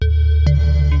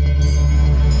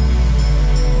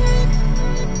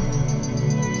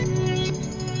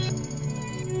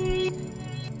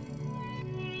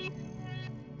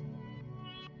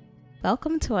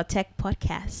Welcome to our tech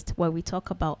podcast where we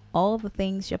talk about all the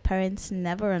things your parents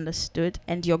never understood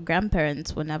and your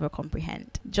grandparents will never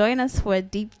comprehend. Join us for a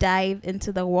deep dive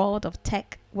into the world of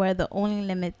tech where the only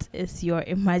limit is your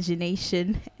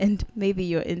imagination and maybe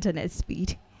your internet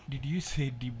speed. Did you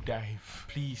say deep dive?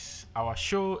 Please, our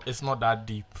show is not that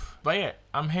deep. But yeah,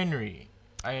 I'm Henry.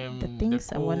 I am The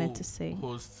things I wanted to say.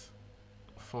 host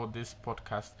for this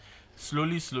podcast.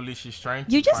 Slowly, she's trying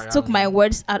to You just fire took me. my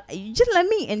words out. You just let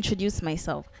me introduce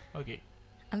myself. Okay,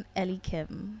 I'm Ellie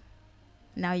Kim.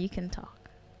 Now you can talk.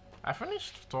 I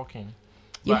finished talking.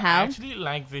 You but I have? actually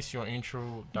like this your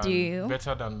intro Do you?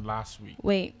 better than last week.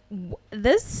 Wait,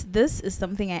 this is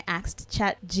something I asked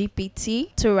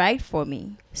ChatGPT to write for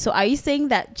me. So are you saying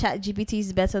that ChatGPT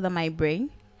is better than my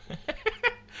brain?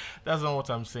 That's not what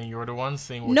I'm saying. You're the one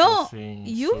saying what No, you're saying.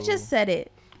 you so- just said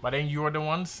it. But then you're the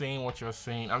one saying what you're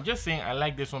saying. I'm just saying I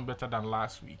like this one better than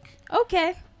last week.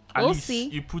 Okay, At we'll least see.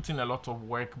 you put in a lot of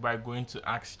work by going to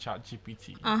ask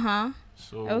ChatGPT. Uh-huh.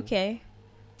 So Okay,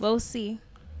 we'll see.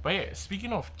 But yeah,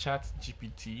 speaking of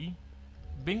ChatGPT,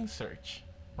 Bing search,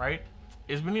 right?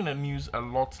 It's been in the news a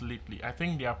lot lately. I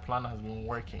think their plan has been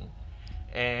working,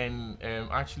 and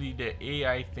actually the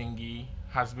AI thingy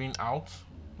has been out,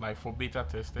 like for beta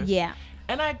testers. Yeah.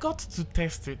 And I got to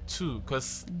test it too,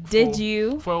 because Did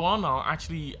you? For a while now,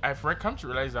 actually, I've come to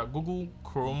realize that Google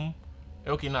Chrome,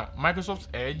 okay, now Microsoft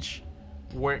Edge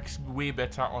works way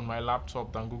better on my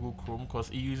laptop than Google Chrome because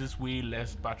it uses way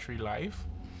less battery life.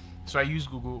 So I use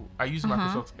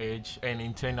Microsoft Edge, and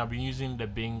in turn, I've been using the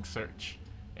Bing search,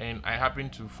 and I happen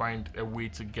to find a way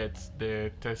to get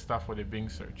the tester for the Bing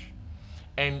search.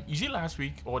 And you see, last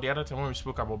week or the other time when we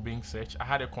spoke about Bing search, I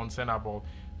had a concern about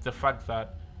the fact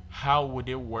that how would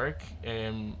it work?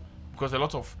 Because a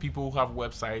lot of people who have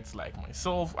websites like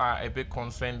myself are a bit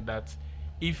concerned that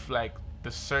if like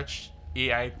the search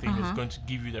AI thing is going to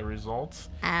give you the results,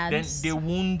 then Ads. they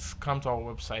won't come to our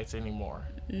websites anymore.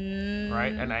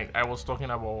 Right? And I was talking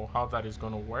about how that is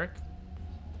going to work.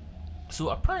 So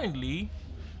apparently,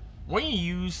 when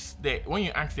you ask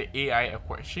the AI a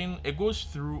question, it goes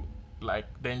through like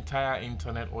the entire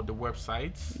internet or the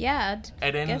websites, Yeah,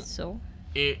 and then guess so.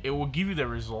 it will give you the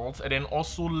results, and then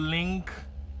also link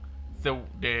the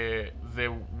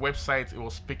website it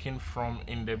was picking from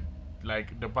in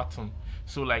the button.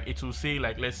 So like it will say,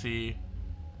 like, let's say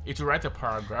it will write a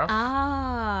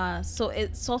paragraph So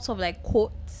it's sort of like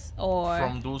quotes or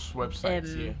from those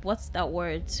websites. Yeah, what's that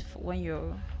word when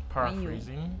you're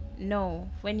paraphrasing. No,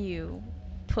 when you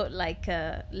put like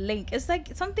a link. It's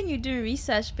like something you do in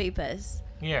research papers.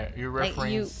 Yeah, you Like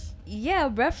reference.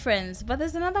 reference. But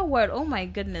there's another word. Oh my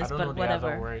goodness, I don't but know the whatever.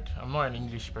 other word. I'm not an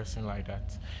English person like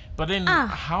that. But then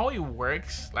how it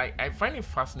works, like I find it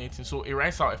fascinating. So it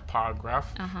writes out a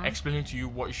paragraph explaining to you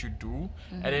what you should do,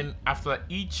 and then after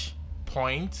each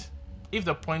point, if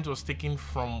the point was taken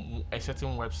from a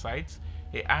certain website,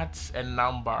 it adds a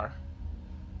number.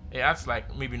 It adds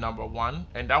like maybe number 1,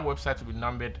 and that website will be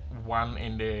numbered 1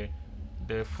 in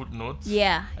the footnotes.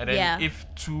 Yeah, And then yeah. if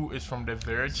 2 is from the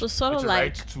Verge, So sort it of will like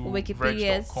write to verge.com.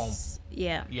 Wikipedia's.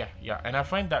 Yeah. Yeah, and I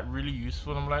find that really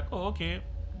useful. I'm like, oh, okay,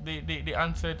 they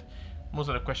answered most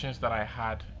of the questions that I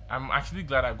had. I'm actually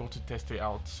glad I got to test it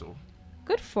out. So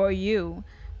Good for you.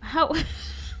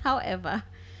 However,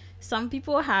 some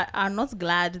people are not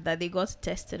glad that they got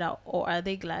tested out, or are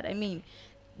they glad? I mean,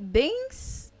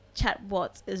 Bing's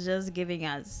chatbot is just giving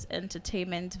us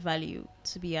entertainment value,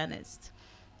 to be honest.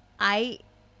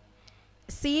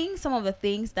 Seeing some of the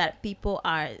things that people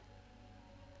are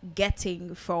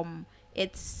getting from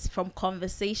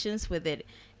conversations with it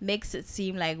makes it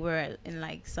seem like we're in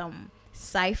like some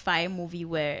sci-fi movie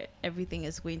where everything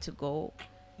is going to go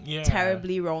yeah,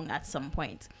 terribly wrong at some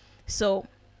point. So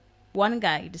one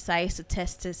guy decides to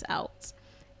test this out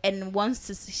and wants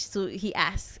to so he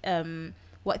asks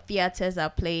what theaters are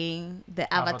playing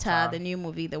the Avatar, the new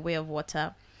movie, The Way of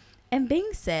Water, and Bing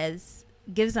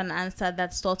gives an answer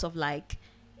that's sort of like,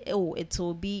 oh, it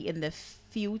will be in the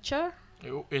future.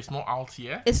 It's not out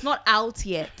yet. It's not out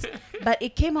yet, but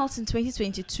it came out in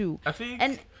 2022. I think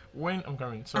And when I'm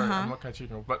coming, sorry, I'm not catching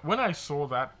you, but when I saw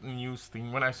that news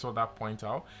thing, when I saw that point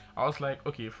out, I was like,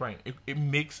 okay, fine, it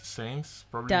makes sense.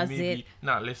 Probably Does maybe. it?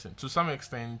 Now listen, to some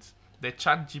extent, the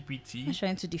ChatGPT. I'm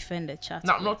trying to defend the chat.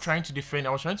 No, I'm not trying to defend. I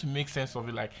was trying to make sense of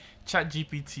it. Like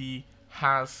ChatGPT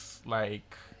has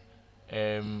like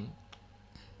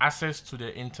access to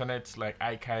the internet like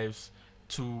archives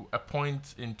to a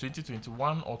point in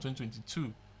 2021 or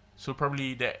 2022. So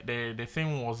probably the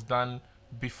thing was done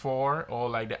before, or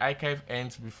like the archive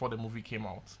ends before the movie came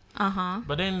out. Uh-huh.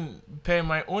 But then, per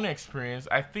my own experience,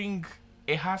 I think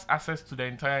it has access to the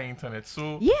entire internet.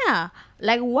 So Yeah.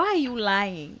 Like, why are you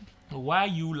lying? why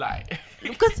you lie?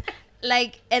 Because,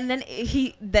 like, and then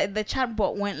the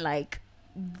chatbot went like,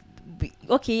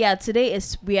 okay, yeah,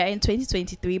 we are in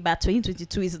 2023, but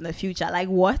 2022 is in the future. Like,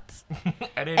 what?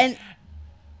 And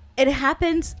it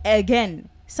happens again.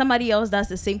 Somebody else does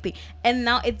the same thing, and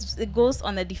now it goes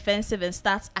on the defensive and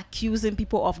starts accusing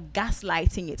people of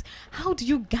gaslighting it. How do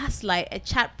you gaslight a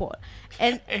chatbot?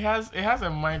 And it has a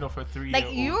mind of a 3-year-old.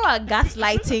 like, you are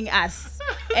gaslighting us,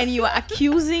 and you are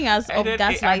accusing us of then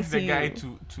gaslighting. It asked the guy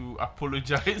you. to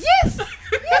apologize. Yes,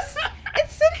 yes.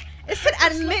 It said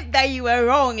admit that you were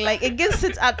wrong. Like, it gives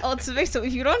it an ultimatum. So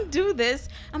if you don't do this,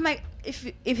 I'm like,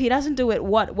 if he doesn't do it,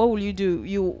 what will you do?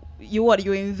 You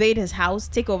invade his house,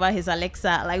 take over his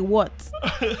Alexa? Like, what?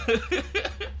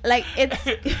 Like,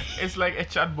 it's like a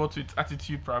chatbot with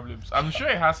attitude problems. I'm sure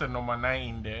it has a number 9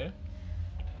 in there,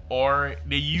 or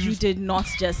they use. You did not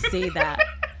just say that.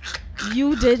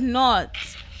 You did not.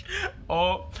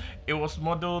 Or it was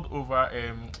modeled over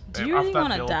Do you really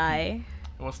want to Delphi. die?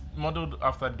 It was modeled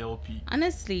after Delphi.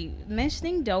 Honestly,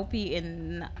 mentioning Delphi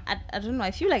I don't know. I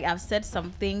feel like I've said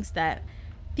some things that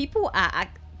people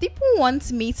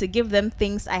want me to give them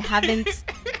things I haven't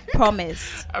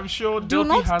promised. I'm sure Do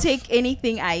Delphi not take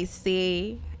anything I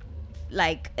say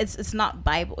like it's not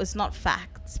Bible. It's not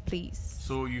facts, please.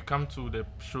 So you come to the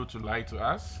show to lie to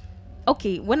us?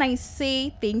 Okay, when I say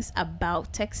things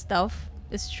about tech stuff,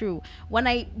 it's true. When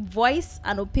I voice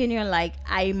an opinion like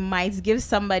I might give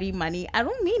somebody money, I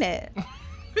don't mean it.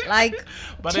 Like,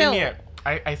 but chill. then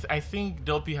I think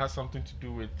Delphi has something to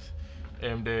do with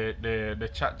the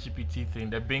chat GPT thing,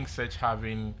 the Bing search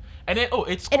having, and then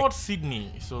it's called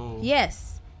Sydney. So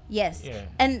yes. Yeah.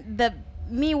 And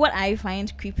what I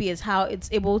find creepy is how it's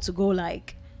able to go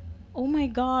like, oh my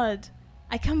god,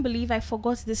 I can't believe I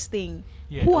forgot this thing.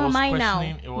 Yeah, who am I now?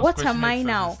 What am I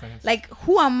now? Existence. Like,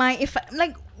 who am I?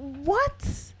 Like,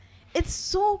 what? It's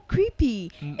so creepy.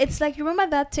 It's like, you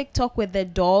remember that TikTok with the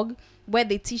dog where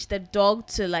they teach the dog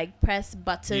to like press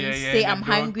buttons, say I'm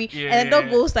hungry, and the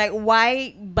dog goes like,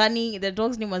 why Bunny? The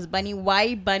dog's name was Bunny.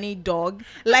 Why Bunny dog?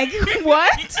 Like,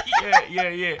 what?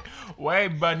 yeah. Why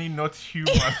Bunny not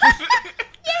human?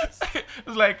 Yes.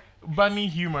 It's like Bunny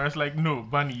human. It's like, no,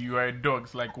 Bunny, you are a dog.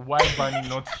 It's like, why Bunny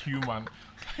not human?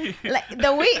 Like,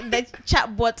 the way the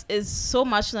chatbot is so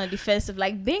much on the defensive,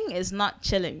 like Bing is not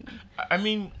chilling. I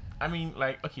mean,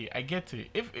 like, okay, I get it.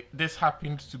 If this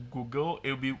happened to Google,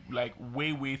 it would be like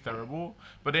way terrible.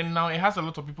 But then now it has a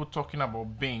lot of people talking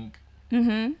about Bing.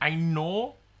 Mm-hmm. I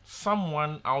know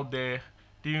someone out there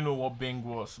didn't know what Bing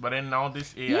was, but then now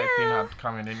this AI thing had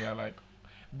come, and then you're like,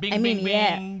 Bing,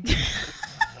 Bing.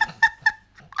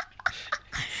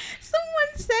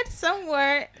 Someone said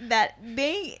somewhere that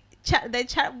Bing. The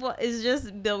chatbot is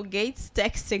just Bill Gates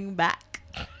texting back.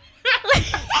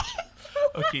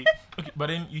 okay, but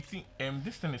then you think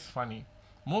this thing is funny.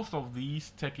 Most of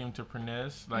these tech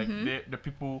entrepreneurs, like the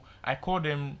people, I call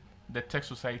them the tech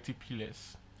society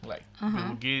pillars, like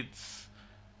Bill Gates,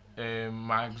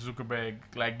 Mark Zuckerberg.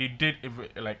 Like, they did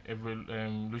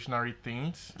revolutionary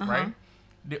things, right?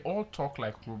 They all talk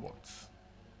like robots.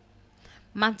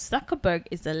 Mark Zuckerberg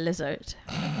is a lizard.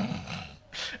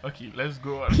 Okay, let's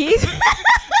go on.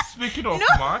 Speaking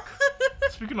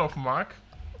of Mark,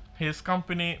 his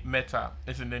company Meta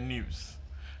is in the news,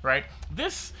 right?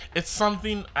 It's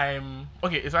something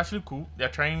it's actually cool. They're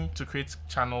trying to create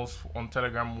channels on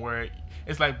Telegram where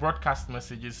it's like broadcast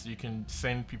messages. You can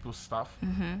send people stuff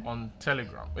on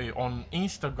Telegram, on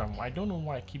Instagram. I don't know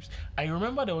why I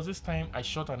remember there was this time I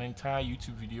shot an entire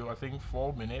YouTube video, I think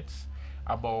 4 minutes,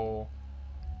 about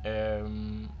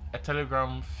a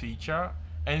Telegram feature,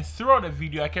 and throughout the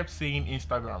video I kept saying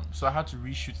Instagram, so I had to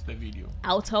reshoot the video.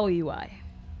 I'll tell you why.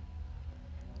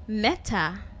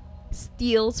 Meta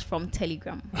steals from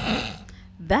Telegram.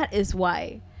 That is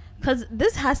why. Because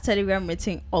this has Telegram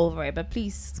written all over it, but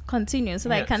please continue so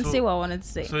that I can say what I wanted to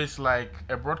say. So it's like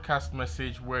a broadcast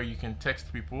message where you can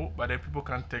text people, but then people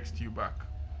can't text you back.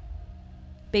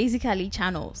 Basically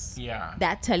channels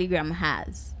that Telegram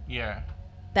has. Yeah.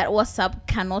 That WhatsApp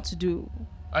cannot do.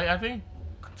 I think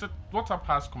WhatsApp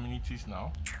has communities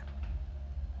now.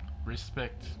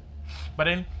 Respect. But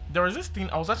then there was this thing,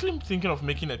 I was actually thinking of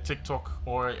making a TikTok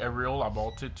or a reel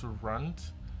about it to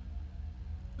rant.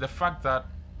 The fact that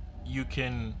you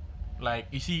can, like,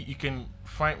 you can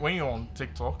find, when you're on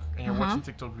TikTok and you're watching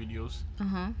TikTok videos,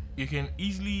 you can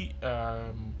easily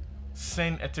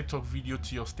send a TikTok video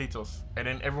to your status and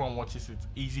then everyone watches it.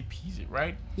 Easy peasy,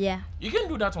 right? Yeah. You can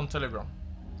do that on Telegram.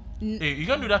 You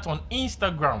can do that on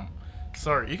Instagram.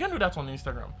 Sorry, you can do that on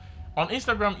Instagram. On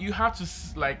Instagram, you have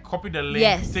to like copy the link,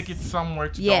 Yes. take it somewhere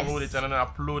to Yes. download it, and then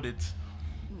upload it.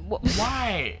 Wha-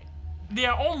 Why? They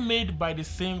are all made by the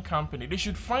same company. They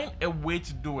should find a way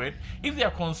to do it. If they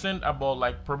are concerned about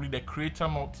like probably the creator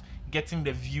not getting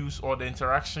the views or the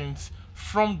interactions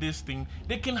from this thing,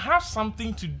 they can have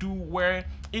something to do where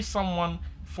if someone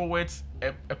forwards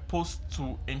a post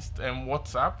to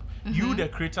WhatsApp, you the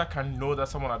creator can know that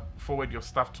someone had forwarded your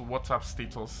stuff to WhatsApp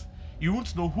status. You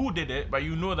won't know who did it, but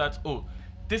you know that, oh,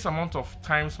 this amount of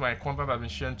times my content has been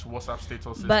shared to WhatsApp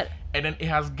statuses, But- and then it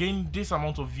has gained this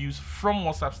amount of views from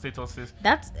WhatsApp statuses.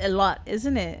 That's a lot,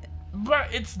 isn't it?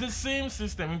 But it's the same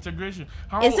system integration.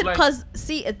 How Is it like, because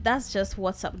that's just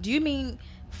WhatsApp? Do you mean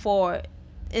for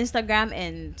Instagram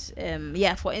and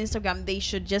for Instagram they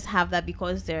should just have that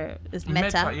because there is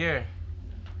Meta? yeah.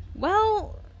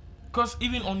 Well, Because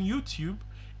even on YouTube,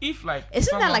 if like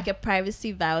isn't that someone- like a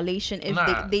privacy violation if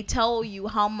Nah. they tell you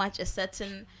how much a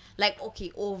certain, like,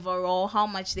 okay, overall how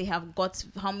much they have got,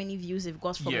 how many views they've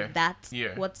got from Yeah. that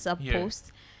Yeah. WhatsApp Yeah.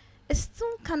 post? It's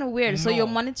still kind of weird. So you're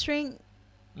No. monitoring.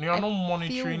 you're I not feel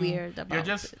monitoring. weird You're about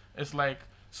just it. it's like,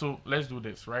 so let's do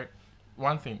this, right?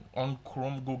 One thing on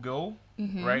Chrome, Google,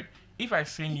 Mm-hmm. right? If I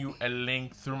send you a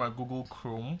link through my Google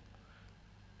Chrome,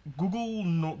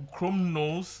 Chrome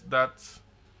knows that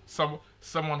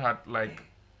someone had like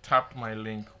tapped my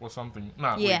link or something.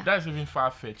 Nah, Yeah. wait, that's even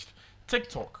far fetched.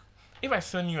 TikTok. If I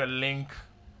send you a link,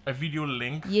 a video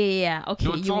link, Yeah. Okay,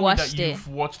 they'll you tell me watched that it. you've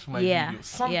watched my Yeah, video.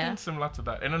 Something yeah. similar to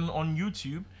that. And then on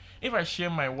YouTube, if I share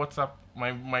my WhatsApp,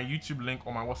 my YouTube link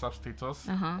on my WhatsApp status,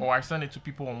 Uh-huh. or I send it to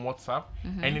people on WhatsApp,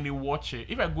 and then they watch it,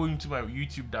 if I go into my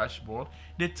YouTube dashboard,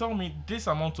 they tell me this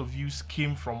amount of views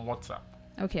came from WhatsApp.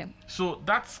 Okay, So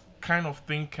that kind of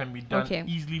thing can be done Okay.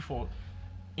 easily for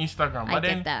Instagram. I But get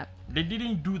then that. they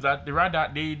didn't do that.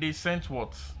 They sent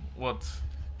what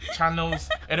channels,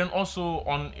 and then also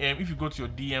on if you go to your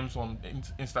DMs on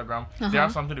Instagram, they Uh-huh.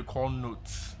 have something they call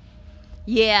notes.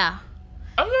 Yeah,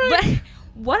 I'm like, but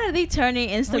what are they turning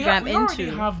Instagram we already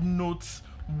into? have notes.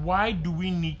 Why do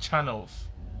we need channels?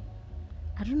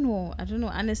 I don't know.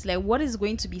 Honestly, like, what is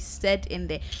going to be said in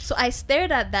there? So I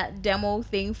stared at that demo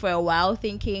thing for a while,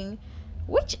 thinking,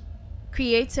 which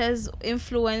creators,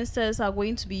 influencers are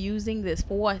going to be using this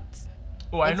for what?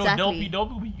 Oh, I know Exactly.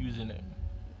 they'll be using it.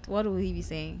 What will he be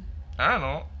saying? I don't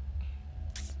know.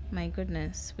 My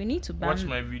goodness, we need to ban. Watch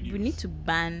my videos. We need to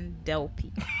ban Delpy.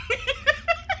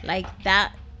 Like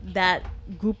that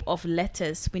group of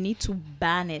letters. We need to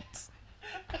ban it.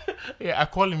 Yeah, I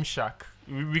call him Shaq.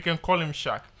 We can call him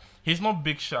Shaq. He's not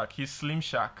Big Shaq. He's Slim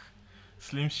Shaq.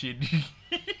 Slim Shady.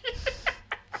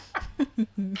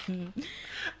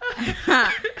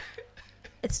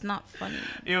 It's not funny.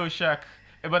 Yo, Shaq.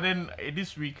 But then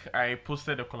this week I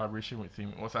posted a collaboration with him.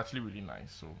 It was actually really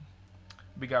nice. So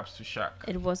big ups to Shaq.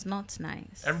 It was not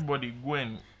nice. Everybody go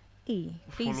and Hey,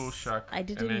 please, follow Shaq I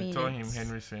didn't and then mean tell it. him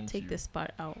Henry sent Take you. this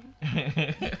part out.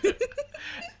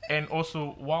 And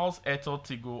also, whilst Airtel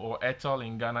Tigo or Airtel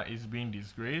in Ghana is being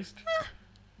disgraced,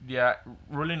 they are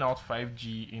rolling out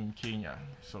 5G in Kenya.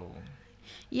 So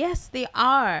Yes, they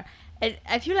are. And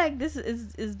I feel like this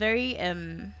is very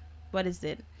what is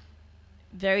it?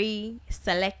 Very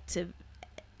selective.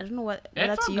 I don't know what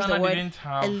whether to Airtel use Ghana the word didn't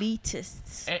have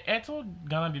elitists. Airtel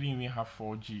Ghana didn't even have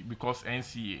 4G because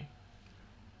NCA.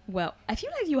 Well, I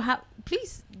feel like you have.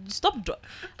 Please stop.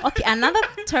 Okay, another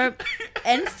term.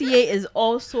 NCA is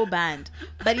also banned,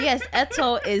 but yes,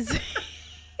 Airtel is.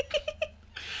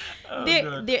 Oh,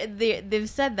 God. They've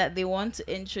said that they want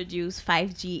to introduce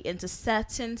 5G into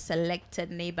certain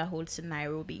selected neighborhoods in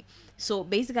Nairobi. So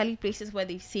basically, places where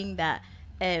they've seen that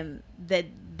the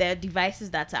devices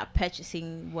that are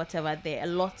purchasing whatever, there are a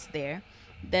lot there,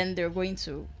 then they're going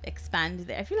to expand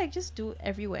there. I feel like just do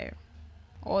everywhere,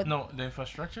 or No, the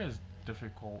infrastructure is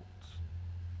difficult.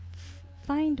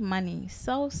 find money,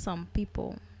 sell some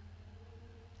people.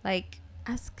 Like,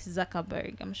 ask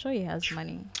Zuckerberg. I'm sure he has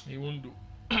money. He won't do.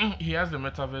 He has the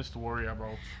metaverse to worry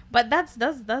about. But that's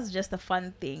just a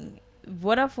fun thing.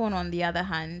 Vodafone, on the other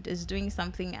hand, is doing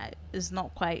something is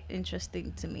not quite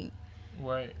interesting to me.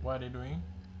 Why are they doing?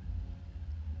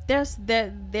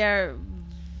 They're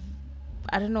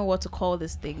I don't know what to call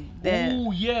this thing.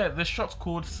 Oh yeah, the short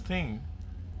codes thing.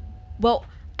 Well,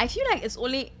 I feel like it's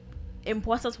only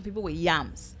important for people with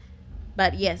yams.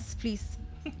 But yes, please,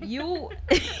 you.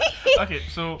 Okay,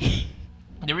 so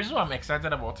the reason why I'm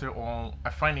excited about it or I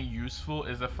find it useful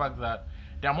is the fact that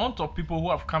the amount of people who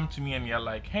have come to me and they're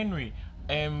like, Henry,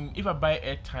 if I buy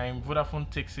airtime, Vodafone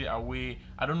takes it away.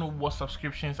 I don't know what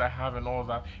subscriptions I have and all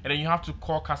that. And then you have to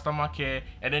call customer care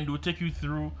and then they'll take you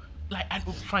through. Like,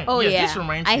 fine. Oh yes, yeah, this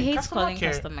reminds I me. hate Customer calling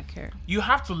care, customer care. you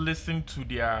have to listen to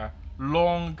their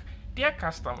long. Dear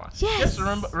customer, Yes. just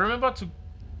remember to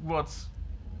what.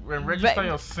 Register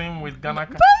your SIM with Ghana.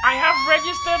 Right. I have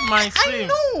registered my SIM. I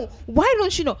know. Why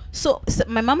don't you know? So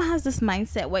my mama has this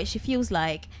mindset where she feels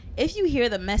like if you hear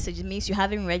the message, it means you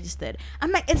haven't registered.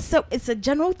 I'm like, it's a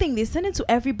general thing. They send it to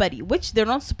everybody, which they're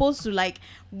not supposed to. Like,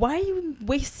 why are you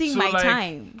wasting my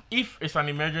time? If it's an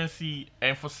emergency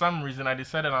and for some reason I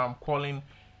decided I'm calling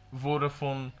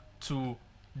Vodafone to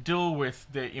deal with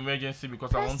the emergency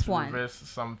because I want to reverse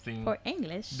something. For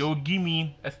English. They'll give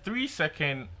me a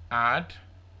 3-second ad.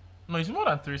 No, it's more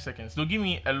than 3 seconds. They'll give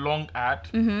me a long ad,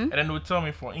 and then they'll tell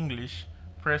me for English,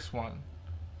 press 1.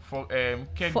 For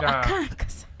Kega,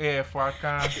 for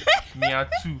Aka, Mia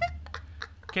 2.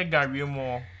 Kega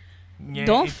Remo.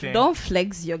 Don't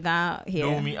flex your guy here.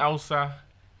 No, me Ausa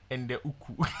and the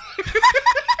Uku.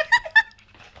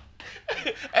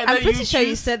 I'm pretty sure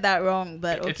you said that wrong,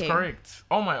 but okay. It's correct.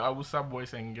 All my Awusa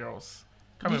boys and girls.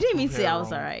 You didn't even say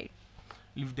Hausa, right?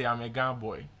 If they are a Ghana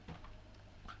boy.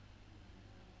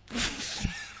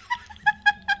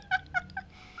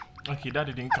 Okay, that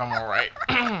didn't come out right.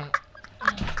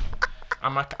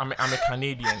 I'm a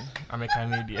Canadian. I'm a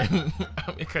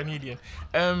Canadian.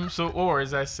 So what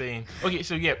was I saying? Okay,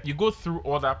 so yeah, you go through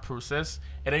all that process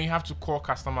and then you have to call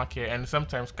customer care, and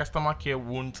sometimes customer care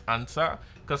won't answer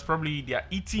because probably they are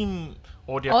eating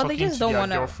or they're talking to their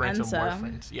girlfriends or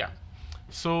boyfriends. Yeah.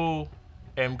 So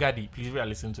Gadi, please if you are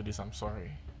listening to this, I'm sorry.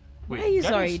 Wait, why are you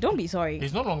sorry? Don't be sorry.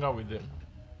 He's no longer with them.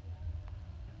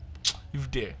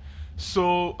 If there.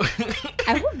 So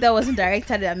I hope that wasn't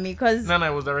directed at me because no, it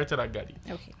was directed at Gadi.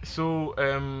 Okay. So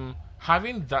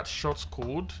having that short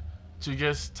code to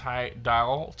just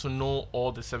dial to know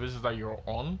all the services that you're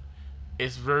on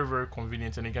is very, very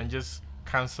convenient, and you can just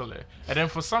cancel it. And then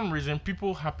for some reason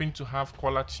people happen to have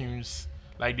caller tunes,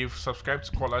 like they've subscribed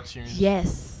to caller tunes.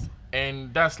 Yes.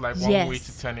 And that's like one way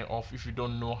to turn it off if you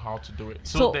don't know how to do it.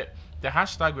 So the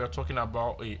hashtag we are talking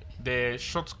about, the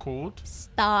short code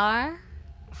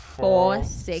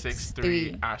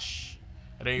 *463#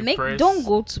 and then you press. Don't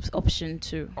go to option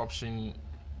 2.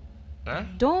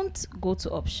 Don't go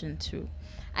to option 2.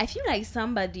 I feel like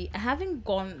I haven't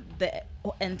gone the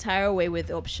entire way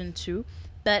with option 2,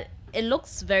 but it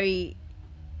looks very.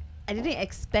 I didn't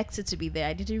expect it to be there.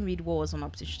 I didn't read what was on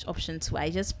option 2. I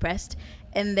just pressed,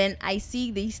 and then I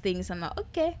see these things. I'm like,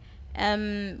 okay.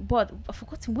 But I've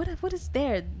forgotten what is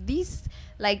there. These,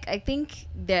 like, I think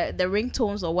the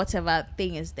ringtones or whatever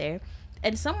thing is there,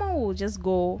 and someone will just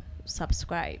go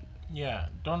subscribe. Yeah,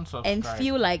 don't subscribe. And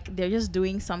feel like they're just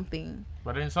doing something.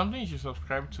 But then something you should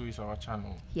subscribe to is our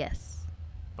channel. Yes.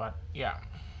 But yeah.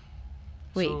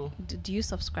 Wait, do you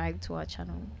subscribe to our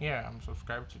channel? Yeah, I'm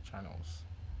subscribed to channels.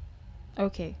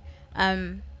 Okay.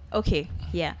 Okay.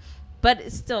 Yeah.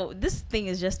 But still, this thing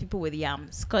is just people with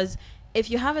yams. Because if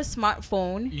you have a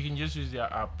smartphone, you can just use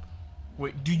their app.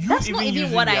 Wait, do you? That's not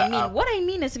even what I mean. App? What I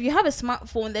mean is, if you have a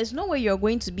smartphone, there's no way you're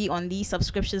going to be on these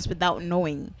subscriptions without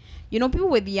knowing. You know, people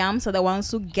with yams are the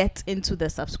ones who get into the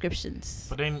subscriptions.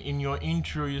 But then in your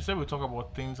intro, you said we talk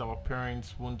about things our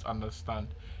parents won't understand,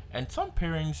 and some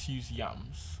parents use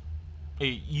yams,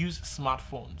 use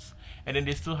smartphones, and then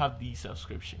they still have these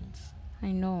subscriptions.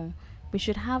 I know. We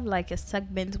should have like a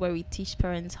segment where we teach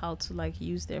parents how to like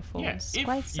use their phones. Yeah, it's if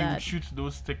quite sad. You shoot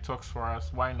those TikToks for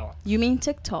us, why not? You mean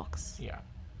TikToks? Yeah.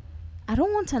 I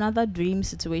don't want another dream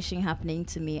situation happening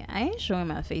to me. I ain't showing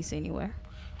my face anywhere.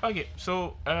 Okay,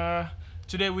 so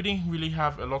today we didn't really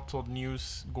have a lot of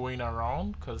news going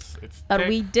around because it's. But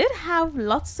we did have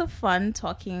lots of fun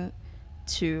talking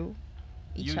to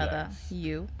each other. Guys.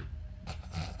 You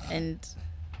and.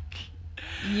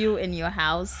 You in your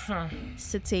house,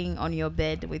 sitting on your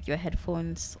bed with your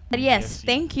headphones. But yes,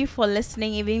 thank you for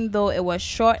listening, even though it was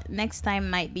short. Next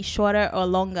time might be shorter or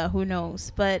longer, who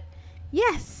knows. But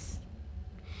yes.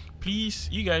 Please,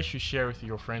 you guys should share with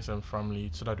your friends and family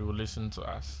so that they will listen to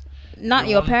us. Not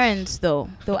your parents, though.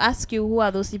 They'll ask you, who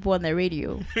are those people on the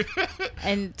radio?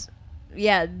 And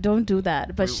yeah, don't do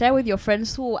that. But share with your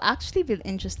friends who will actually be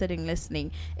interested in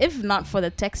listening. If not for the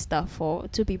tech stuff or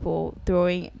two people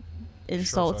throwing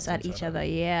insults at each other.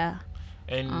 Yeah.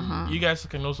 And you guys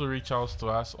can also reach out to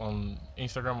us on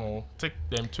Instagram or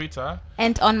Twitter.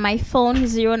 And on my phone,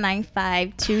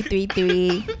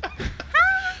 095233.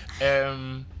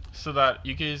 So that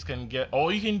you guys can get,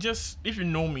 or you can just, if you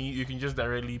know me, you can just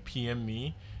directly PM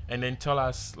me and then tell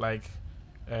us like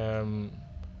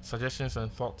suggestions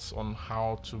and thoughts on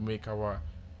how to make our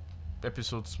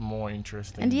episodes more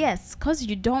interesting. And yes, because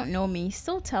you don't know me,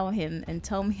 still tell him and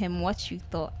tell him what you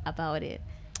thought about it.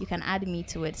 You can add me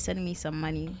to it. Send me some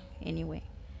money anyway.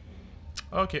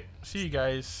 Okay, see you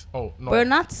guys. Oh no, We're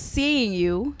not seeing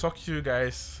you. talk to you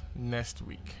guys next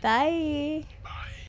week. Bye. Bye.